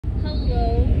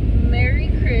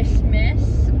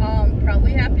Christmas.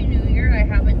 Probably Happy New Year. I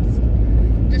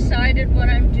haven't decided what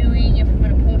I'm doing, if I'm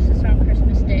going to post this on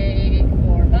Christmas Day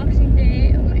or Boxing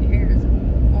Day. My hair is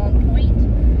on point.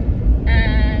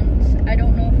 And I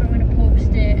don't know if I'm going to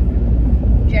post it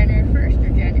January 1st or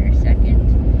January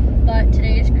 2nd. But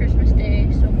today is Christmas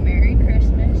Day, so Merry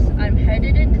Christmas. I'm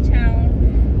headed into town.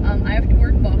 I have to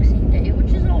work Boxing Day,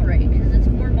 which is alright, because it's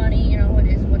more money, you know, it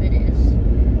is what it is.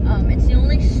 It's the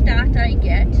only stat I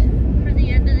get for the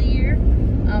end of the year.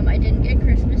 I didn't get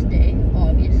Christmas Day,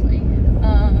 obviously.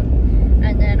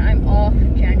 And then I'm off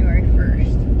January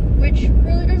 1st, which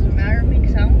really doesn't matter to me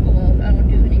because I don't go out, I don't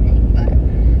do anything. But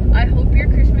I hope your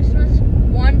Christmas was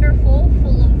wonderful,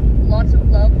 full of lots of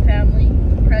love, family,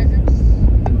 presents,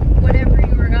 whatever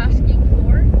you were asking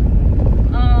for.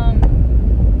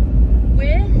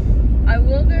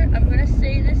 I'm gonna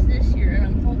say this year, and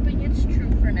I'm hoping it's true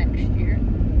for next year.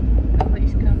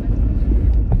 Nobody's coming.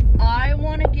 I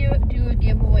want to do a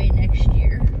giveaway next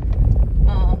year.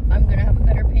 I'm gonna have a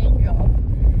better paying job.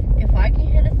 If I can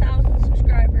hit 1,000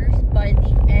 subscribers by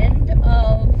the end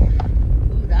of,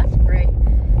 ooh, that's great.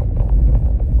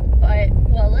 But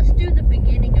well, let's do the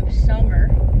beginning of summer.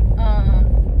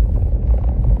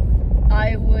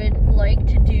 I would like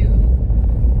to do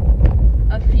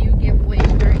a few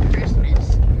giveaways during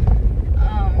Christmas.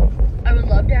 I would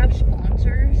love to have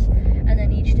sponsors, and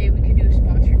then each day we could do a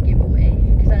sponsored giveaway,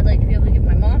 because I'd like to be able to give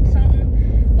my mom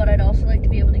something, but I'd also like to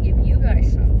be able to give you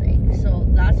guys something. So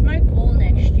that's my goal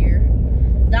next year.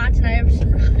 That, and I have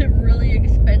some really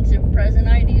expensive present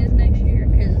ideas next year,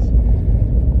 because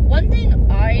one thing that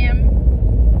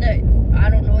I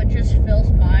don't know, it just fills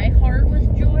my heart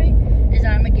with joy, is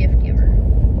I'm a gift giver.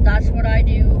 That's what I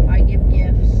do. I give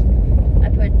gifts. I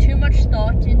put too much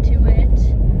thought into it.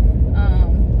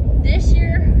 This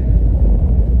year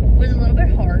was a little bit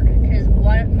hard because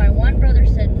my one brother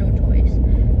said no toys.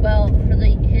 Well, for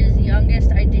his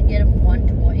youngest, I did get him one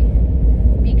toy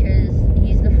because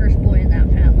he's the first boy in that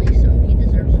family, so he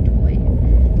deserves a toy.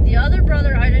 The other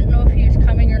brother, I didn't know if he was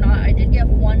coming or not. I did get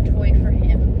one toy for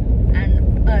him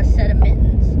and a set of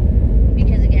mittens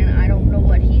because, again, I don't know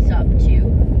what he's up to.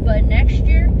 But next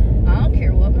year, I don't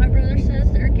care what my brother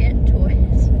says, they're getting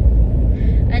toys.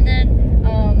 And then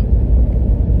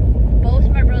both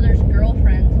my brother's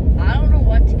girlfriends, I don't know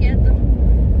what to get them.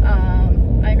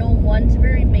 I know one's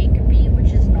very makeup-y,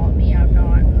 which is not me. I'm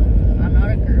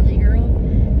not a girly girl,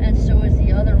 and so is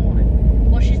the other one.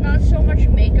 Well, she's not so much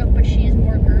makeup, but she is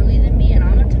more girly than me, and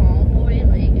I'm a tomboy.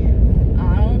 Like,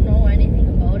 I don't know anything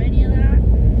about any of that.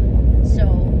 So,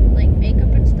 like,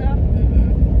 makeup and stuff,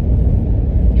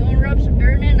 you want to rub some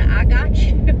dirt in? I got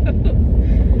you.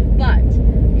 But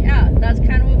yeah, that's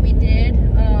kind of what we did.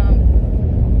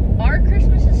 Our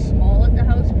Christmas is small at the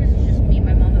house because it's just me,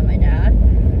 my mom, and my dad.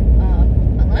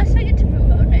 Unless I get to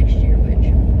move out next year,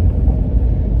 which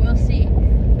we'll see.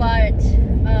 But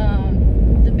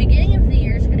the beginning of the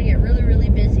year is going to get really, really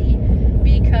busy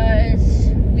because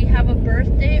we have a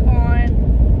birthday on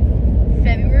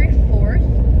February 4th,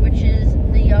 which is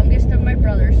the youngest of my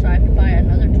brothers, so I have to buy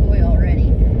another toy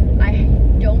already. I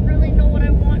don't really know what I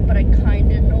want, but I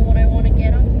kind of know what I want to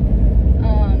get him.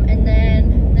 And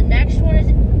then the next one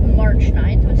is March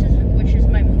 9th, which is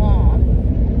my mom.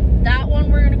 That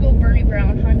one we're going to go Bernie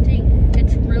Brown hunting.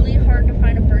 It's really hard to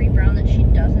find a Bernie Brown that she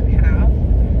doesn't have.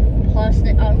 Plus,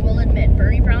 I will admit,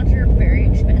 Bernie Browns are very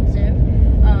expensive.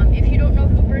 If you don't know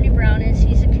who Bernie Brown is,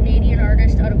 he's a Canadian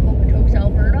artist out of Okotoks,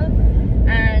 Alberta.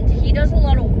 And he does a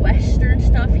lot of Western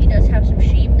stuff. He does have some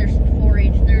sheep, there's some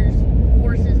 4-H, there's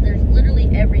horses, there's literally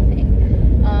everything.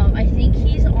 I think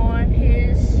he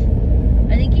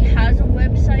has a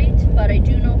website, but I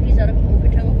do know he's out of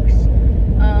Okotoks.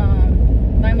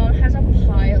 My mom has a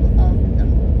piles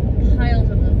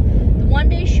of them. The one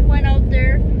day she went out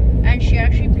there and she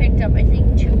actually picked up, I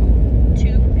think, two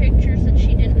pictures that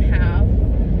she didn't have,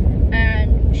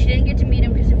 and she didn't get to meet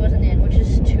him because he wasn't in, which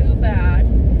is too bad.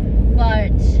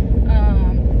 But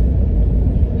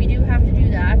we do have to do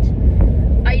that.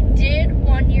 I did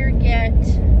one year get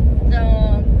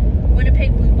the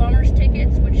Winnipeg Blue Bombers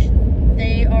tickets, which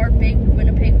they are big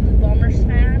Winnipeg Blue Bombers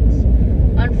fans.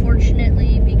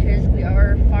 Unfortunately, because we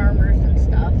are farmers and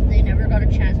stuff, they never got a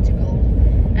chance to go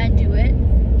and do it.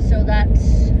 So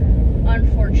that's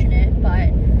unfortunate.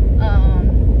 But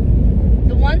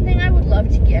the one thing I would love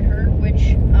to get her,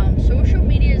 which social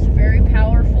media is very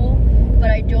powerful,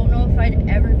 but I don't know if I'd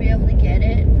ever be able to get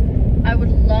it. I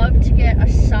would love to get a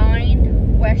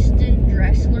signed Weston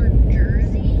Dressler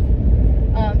jersey.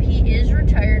 He is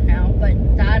retired now, but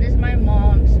that is my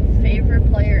mom's favorite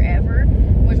player ever,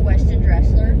 was Weston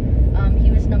Dressler. He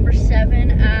was number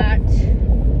 7 at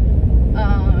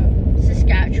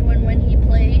Saskatchewan.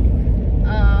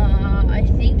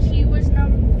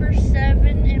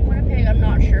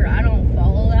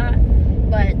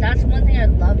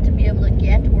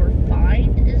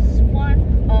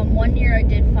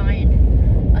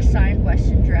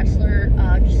 wrestler,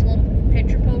 just a little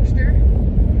picture poster.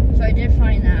 So I did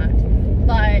find that.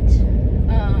 But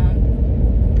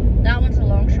that one's a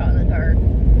long shot in the dark.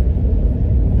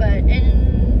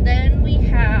 And then we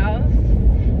have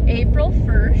April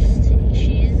 1st.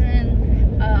 She's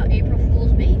an April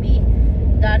Fool's baby.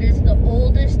 That is the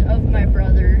oldest of my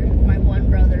one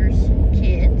brother's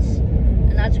kids.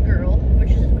 And that's a girl, which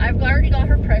is, I've already got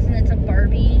her present. It's a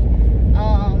Barbie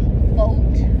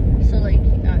boat. So like,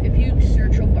 if you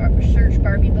search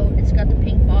Barbie boat, it's got the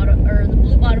pink bottom, or the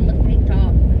blue bottom with the pink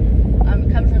top.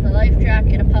 It comes with a life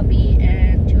jacket, a puppy,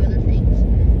 and 2 other things.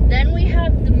 Then we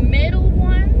have the middle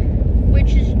one,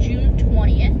 which is June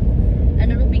 20th.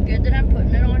 And it'll be good that I'm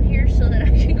putting it on here so that I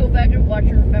can go back and watch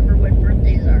and remember when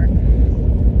birthdays are.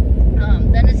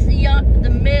 Then it's the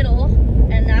middle,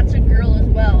 and that's a girl as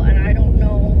well. And I don't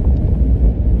know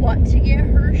what to get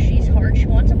her. She's hard. She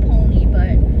wants a pony,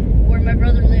 but where my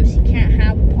brother lives, he can't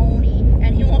have a pony.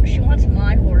 And she wants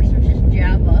my horse, which is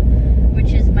Java,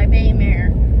 which is my bay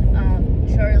mare.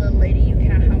 Sorry, little lady, you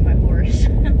can't have my horse.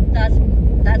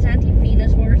 that's Auntie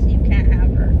Fina's horse. You can't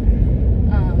have her.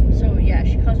 So yeah,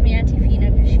 she calls me Auntie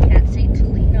Fina because she can't say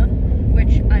Teleana,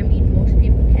 which I mean most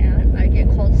people can't. I get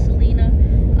called Selena,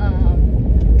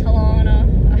 Talana.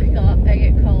 I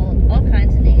get called all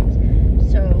kinds of names.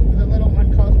 So the little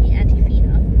one calls me Auntie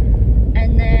Fina.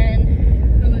 And then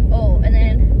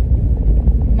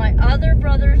my other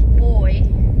brother's boy,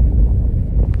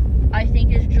 I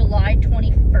think, is July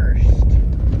 21st.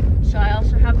 So I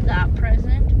also have that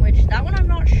present, which that one I'm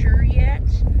not sure yet,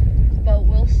 but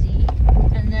we'll see.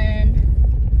 And then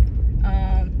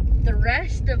the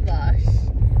rest of us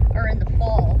are in the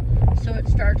fall. So it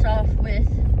starts off with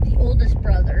the oldest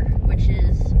brother, which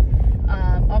is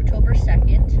October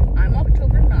 2nd. I'm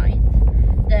October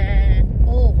 9th. Then,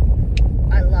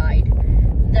 I lied.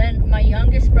 Then my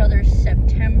youngest brother's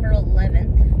September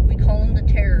 11th. We call him the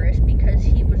terrorist because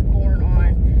he was born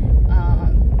on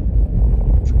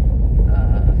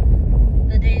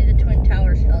the day the Twin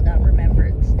Towers fell down,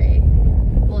 Remembrance Day.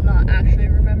 Well, not actually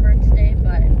Remembrance Day,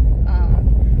 but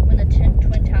when the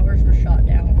Twin Towers were shot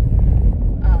down.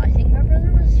 I think my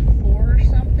brother was 4 or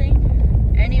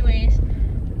something. Anyways,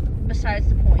 besides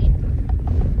the point.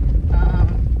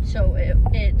 So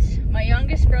it's my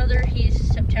youngest brother,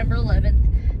 he's September 11th.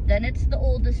 Then it's the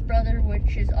oldest brother,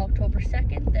 which is October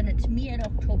 2nd. Then it's me at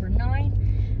October 9th.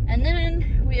 And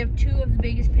then we have 2 of the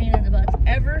biggest pain in the butts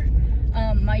ever.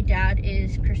 My dad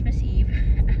is Christmas Eve,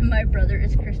 and my brother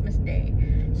is Christmas Day.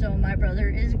 So my brother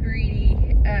is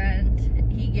greedy, and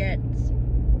he gets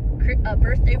a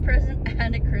birthday present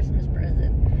and a Christmas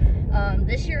present.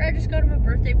 This year I just got him a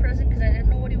birthday present because I didn't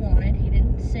know what he wanted. He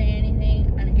didn't say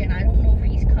anything, and again, I don't know if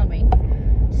he's coming.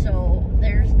 So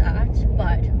there's that.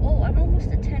 But I'm almost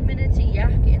at 10 minutes of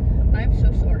yakking. I'm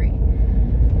so sorry.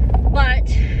 But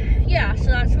yeah, so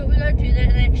that's what we gotta do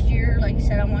then next year. Like I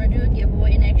said, I want to do a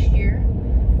giveaway next year.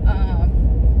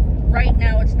 Right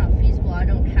now it's not feasible. I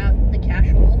don't have the cash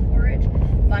flow for it,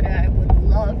 but I would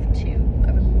love to.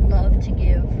 I would love to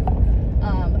give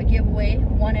a giveaway.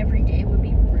 One every day would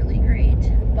be really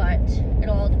great, but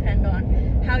it'll all depend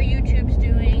on how YouTube's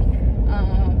doing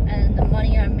and the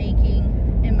money I'm making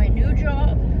in my new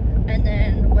job, and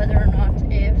then whether or not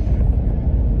if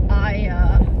I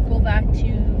go back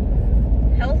to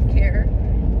healthcare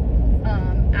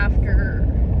after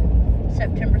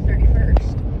September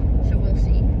 31st. So we'll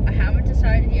see. I haven't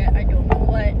decided yet. I don't know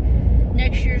what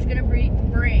next year's gonna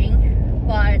bring,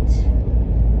 but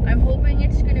I'm hoping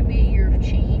it's gonna be a year of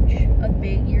change, a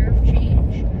big year of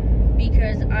change,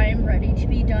 because I'm ready to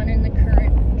be done in the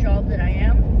current job that I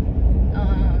am.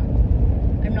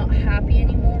 I'm not happy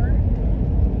anymore.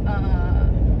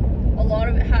 A lot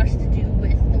of it has to do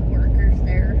with the workers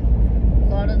there. A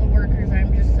lot of the workers,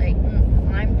 I'm just like,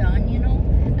 I'm done, you know?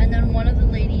 And then one of the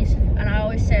ladies, and I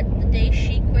always said, the day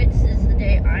she quits is the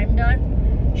day I'm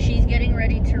done. She's getting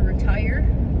ready to retire.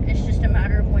 It's just a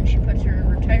matter of when she puts her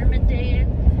retirement day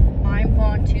in. I'm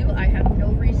gone too. I have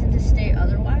no reason to stay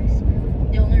otherwise.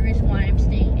 The only reason why I'm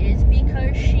staying is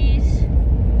because she's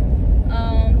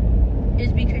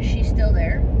still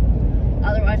there.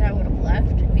 Otherwise I would have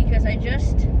left, because I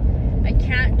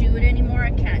can't do it anymore.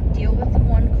 I can't deal with the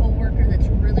one coworker that's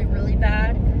really, really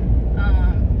bad.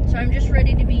 So I'm just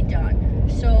ready to be done.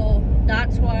 So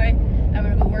that's why I'm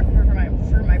gonna go work for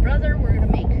my brother. We're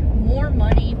gonna make more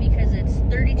money because it's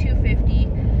 $32.50.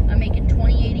 I'm making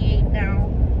 $20.88 now.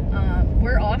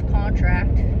 We're off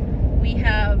contract. We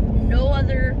have no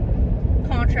other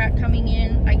contract coming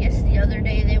in. I guess the other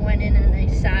day they went in and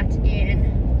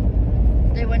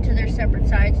they went to their separate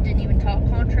sides, didn't even talk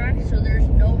contract. So there's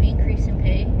no increase in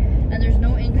pay, and there's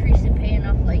no increase in pay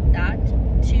enough like that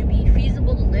to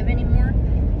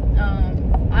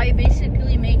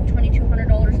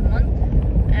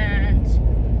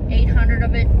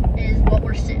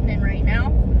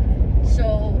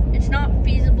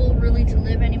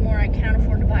can't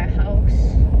afford to buy a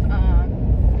house.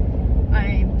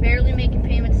 I'm barely making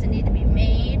payments that need to be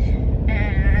made,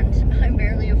 and I'm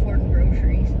barely affording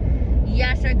groceries.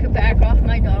 Yes, I could back off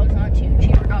my dogs onto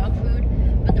cheaper dog food,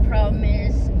 but the problem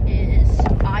is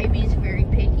Ivy's very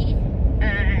picky,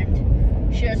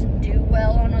 and she doesn't do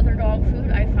well on other dog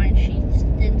food. I find she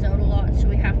thins out a lot, so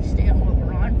we have to stay on what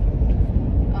we're on.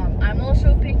 I'm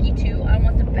also picky too. I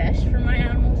want the best for my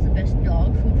animals, the best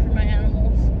dog food for my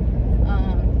animals,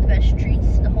 the best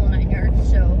treats, the whole 9 yards,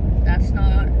 so that's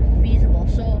not feasible.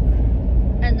 So,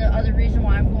 and the other reason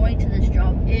why I'm going to this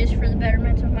job is for the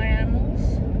betterment of my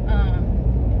animals.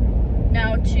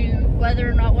 Now, to whether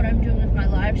or not what I'm doing with my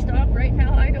livestock right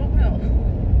now, I don't know.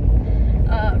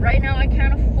 Right now I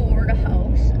can't afford a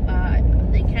house.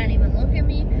 They can't even look at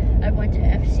me. I went to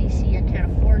FCC, I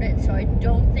can't afford it, so I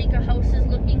don't think a house is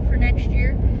looking for next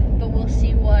year, but we'll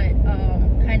see what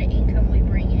kind of income we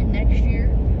bring in next year.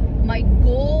 My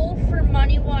goal for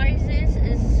money-wise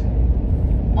is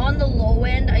on the low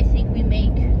end, I think we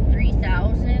make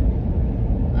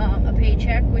 $3,000 a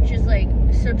paycheck, which is like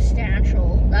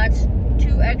substantial. That's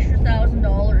 $2,000 extra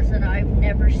that I've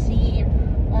never seen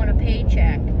on a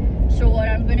paycheck. So what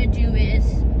I'm gonna do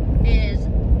is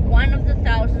one of the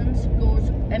thousands goes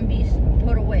and be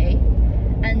put away,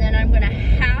 and then I'm gonna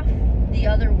half the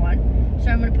other one. So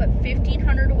I'm gonna put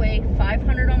 $1,500 away,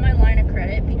 $500 on my line of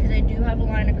credit, because I do have a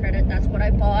line of credit. That's what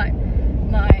I bought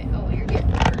my. Oh, you're getting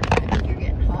hurt. I think you're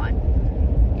getting hot.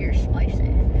 You're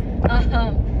spicing.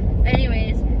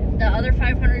 Anyways, the other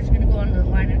 $500 is gonna go onto the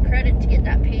line of credit to get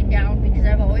that paid down, because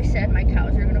I've always said my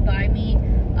cows are gonna buy me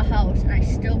a house, and I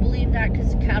still believe that,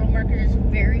 because the cattle market is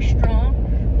very strong.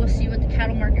 We'll see what the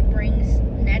cattle market brings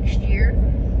next year,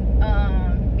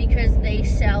 because they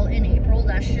sell in April.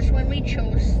 That's just when we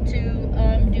chose to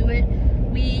do it.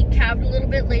 We calved a little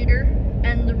bit later,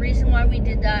 and the reason why we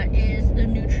did that is the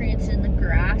nutrients in the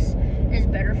grass is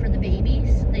better for the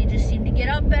babies. They just seem to get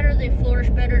up better, they flourish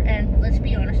better, and let's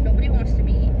be honest, nobody wants to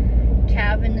be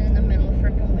calving in the middle of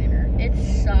frickin' winter. It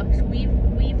sucks. We've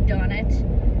done it.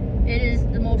 It is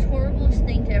the most horriblest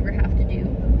thing to ever have to do.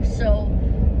 So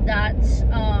that's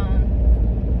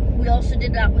we also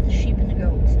did that with the sheep and the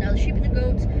goats. Now the sheep and the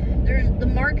goats, the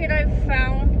market I've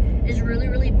found is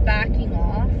really backing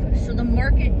off. So the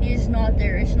market is not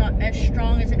there. It's not as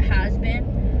strong as it has been.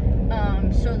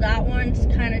 So that one's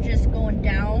kind of just going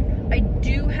down. I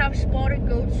do have spotted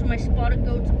goats, so my spotted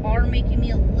goats are making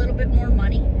me a little bit more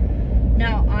money.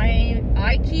 Now,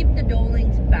 I keep the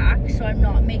doelings back, so I'm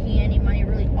not making any money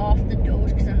really off the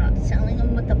does, because I'm not selling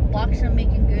them, but the bucks I'm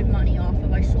making good money off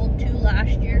of. I sold 2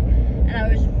 last year, and I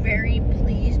was very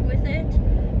pleased with it.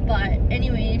 But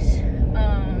anyways,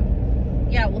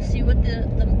 yeah, we'll see what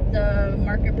the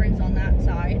market brings on that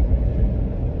side.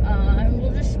 And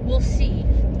we'll see.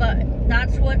 But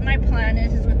that's what my plan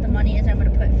is what the money is. I'm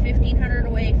going to put $1,500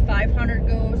 away, $500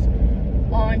 goes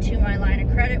onto my line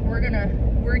of credit. We're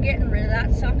getting rid of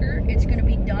that sucker. It's going to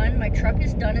be done. My truck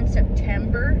is done in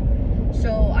September,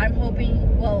 so I'm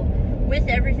hoping, well, with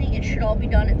everything, it should all be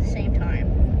done at the same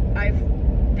time. I've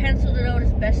penciled it out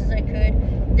as best as I could.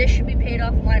 This should be paid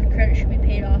off. The line of credit should be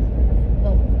paid off.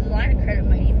 Well, the line of credit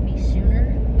might even be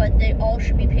sooner, but they all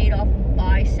should be paid off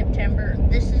by September.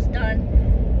 This is done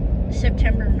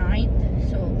September 9th,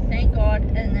 so thank God,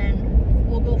 and then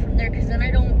we'll go from there, because then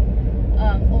I don't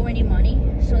owe any money,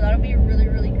 so that'll be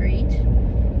really great.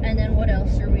 And then what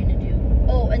else are we gonna do?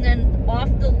 Oh, and then off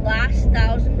the last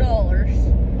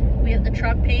 $1,000, we have the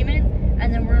truck payment,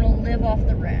 and then we're gonna live off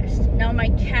the rest. Now my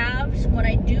calves, when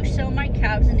I do sell my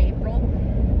calves in April,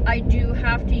 I do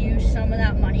have to use some of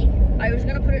that money. I was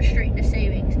gonna put it straight into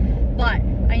savings, but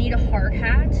I need a hard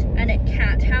hat, and it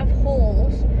can't have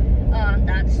holes.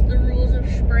 That's the rules of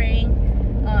spraying.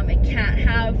 It can't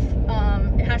have,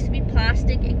 it has to be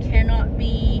plastic. It cannot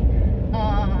be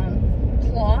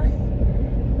cloth.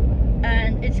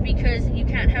 And it's because you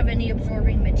can't have any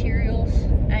absorbing materials,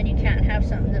 and you can't have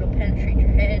something that'll penetrate your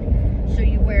head. So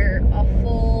you wear a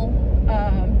full,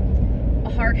 a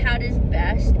hard hat is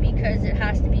best, because it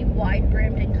has to be wide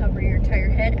brimmed and cover your entire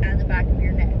head and the back of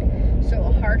your neck. So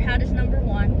a hard hat is number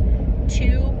 1.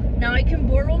 2, now I can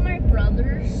borrow my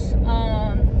brother's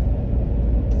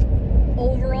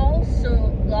overalls.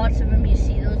 So lots of them, you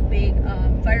see those big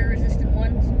fire resistant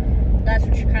ones. That's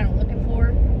what you're kind of looking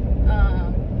for.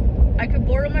 I could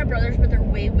borrow my brother's, but they're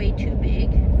way too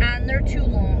big, and they're too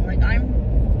long. Like I'm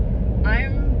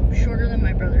shorter than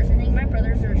my brothers. I think my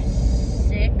brothers are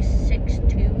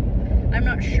 6'2". I'm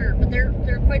not sure, but they're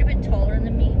quite a bit taller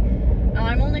than me.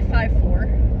 I'm only 5'4",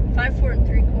 5'4" and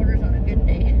 3/4 on a good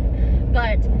day.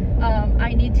 But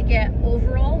I need to get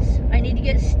overalls. I need to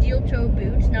get steel toe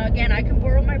boots. Now again, I can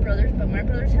borrow my brother's, but my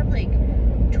brothers have like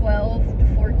 12 to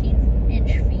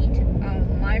 14-inch feet.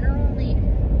 Mine are only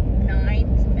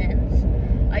 9's men's.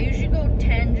 I usually go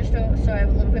 10 just so I have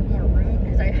a little bit more room,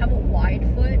 because I have a wide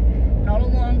foot, not a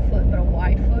long foot, but a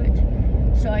wide foot.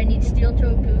 So I need steel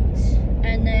toe boots,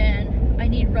 and then I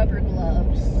need rubber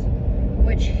gloves,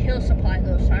 which he'll supply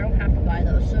those, so I don't have to buy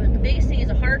those. So the biggest thing is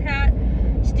a hard hat,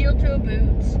 steel toe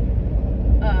boots,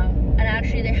 and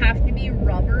actually they have to be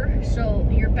rubber. So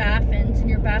your baffins, and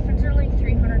your baffins are like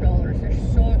 $300. They're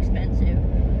so expensive,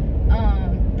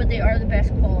 but they are the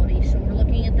best quality. So we're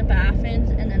looking at the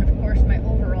baffins, and then of course my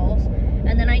overalls,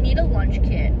 and then I need a lunch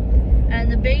kit.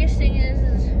 And the biggest thing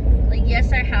is like,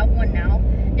 yes, I have one now.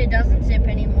 It doesn't zip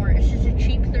anymore. It's just a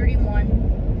cheap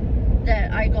 31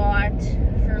 that I got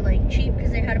for like cheap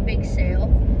because they had a big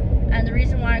sale. And the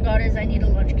reason why I got it is I need a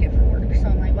lunch kit for work. So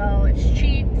I'm like, well, it's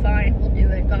cheap, fine, we'll do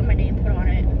it. Got my name put on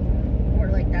it. We're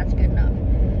like, that's good enough.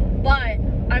 But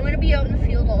I'm gonna be out in the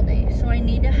field all day, so I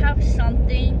need to have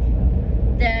something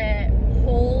that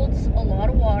holds a lot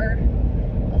of water,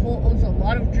 holds a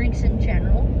lot of drinks in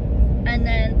general, and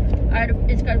then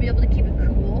it's got to be able to keep it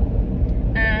cool.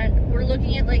 And we're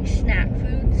looking at like snack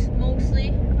foods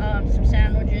mostly, some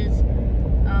sandwiches,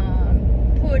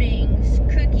 puddings,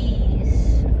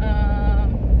 cookies,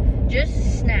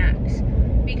 just snacks,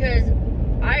 because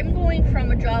I'm going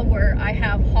from a job where I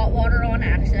have hot water on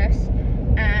access,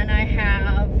 and I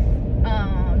have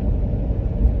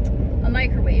a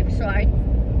microwave. So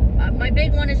my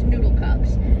big one is noodle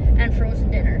cups and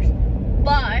frozen dinners,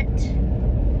 but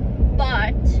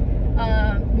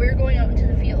we're going out into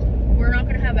the field. We're not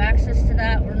going to have access to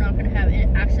that. We're not going to have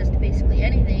access to basically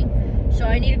anything. So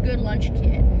I need a good lunch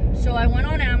kit. So I went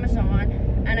on Amazon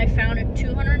and I found a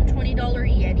 $220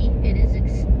 Yeti. It is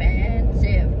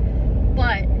expensive,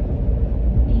 but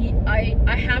I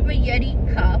have a Yeti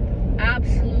cup.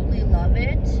 Absolutely love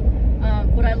it.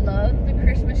 Would I love the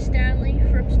Christmas Stanley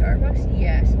from Starbucks?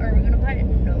 Yes. Are we going to buy it?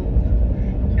 No.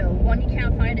 One, you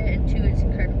can't find it, and two, it's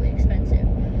incredibly expensive.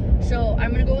 So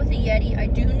I'm going to go with a Yeti. I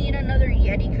do need another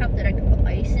Yeti cup that I can put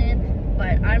ice in,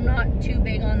 but I'm not too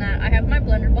big on that. I have my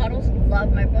blender bottles.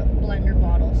 Love my blender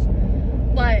bottles.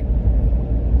 But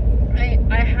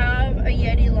I have a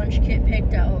Yeti lunch kit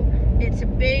picked out. It's a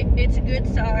good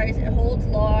size. It holds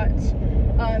lots.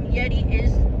 Yeti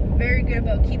is very good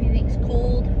about keeping things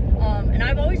cold. And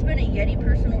I've always been a Yeti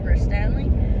person over a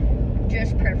Stanley,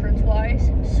 just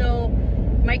preference-wise. So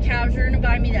my calves are going to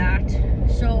buy me that.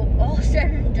 So all said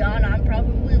and done, I'm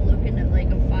probably looking at like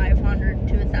a $500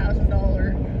 to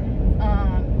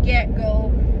 $1,000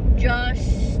 get-go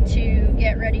just to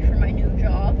get ready for my new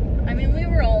job. I mean, we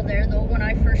were all there though. When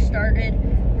I first started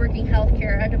working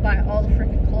healthcare, I had to buy all the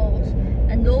freaking clothes,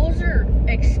 and those are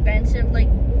expensive. Like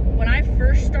when I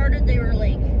first started, they were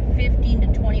like 15 to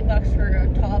 20 bucks for a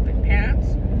top and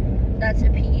pants. That's a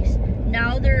piece.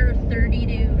 Now they're $30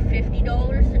 to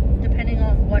 $50 depending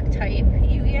on what type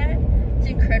you get. It's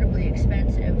incredibly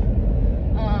expensive.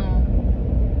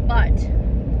 But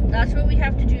that's what we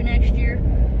have to do next year.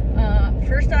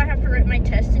 First I have to write my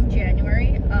test in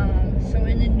January. So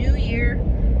in the new year,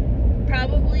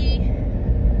 probably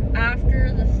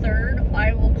after the 3rd,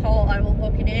 I will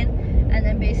book it in, and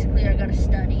then basically I gotta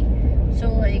study. So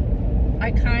like,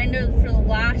 I kind of, for the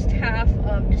last half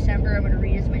of December, I'm going to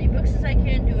read as many books as I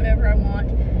can, do whatever I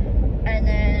want, and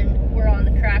then we're on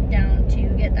the crackdown to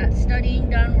get that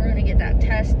studying done. We're going to get that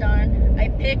test done. I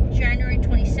picked January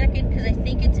 22nd because I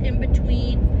think it's in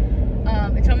between,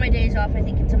 it's on my days off. I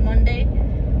think it's a Monday,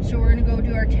 so we're going to go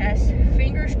do our test.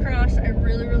 Fingers crossed. I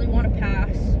really, really want to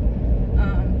pass.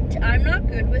 I'm not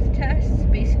good with tests.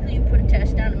 Basically, you put a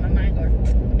test down and my mind goes,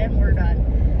 and we're done.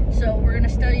 So we're going to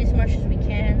study as much as we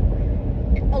can.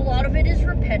 A lot of it is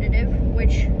repetitive,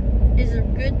 which is a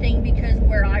good thing, because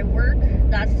where I work,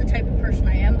 that's the type of person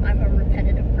I am. I'm a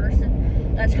repetitive person.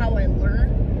 That's how I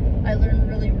learn. I learn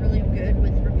really, really good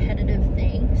with repetitive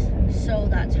things. So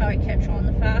that's how I catch on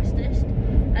the fastest.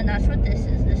 And that's what this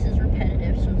is. This is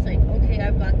repetitive. So it's like, okay,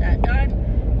 I've got that done.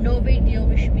 No big deal.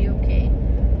 We should be okay.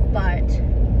 But,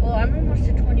 well, I'm almost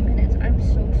at 20 minutes. I'm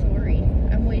so sorry.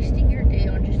 I'm wasting your day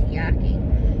on just yakking.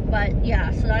 But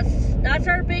yeah, so that's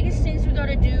our biggest things we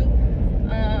gotta do.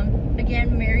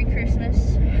 Again, Merry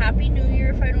Christmas, Happy New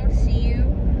Year if I don't see you.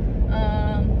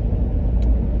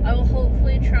 I will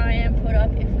hopefully try and put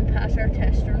up if we pass our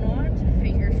test or not.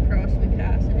 Fingers crossed we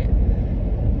pass it.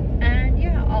 And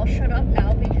yeah, I'll shut up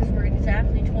now because we're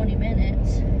exactly 20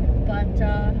 minutes. But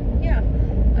yeah,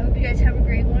 I hope you guys have a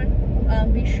great one.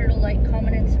 Be sure to like,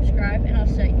 comment, and subscribe, and I'll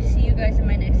see you guys in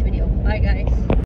my next video. Bye guys.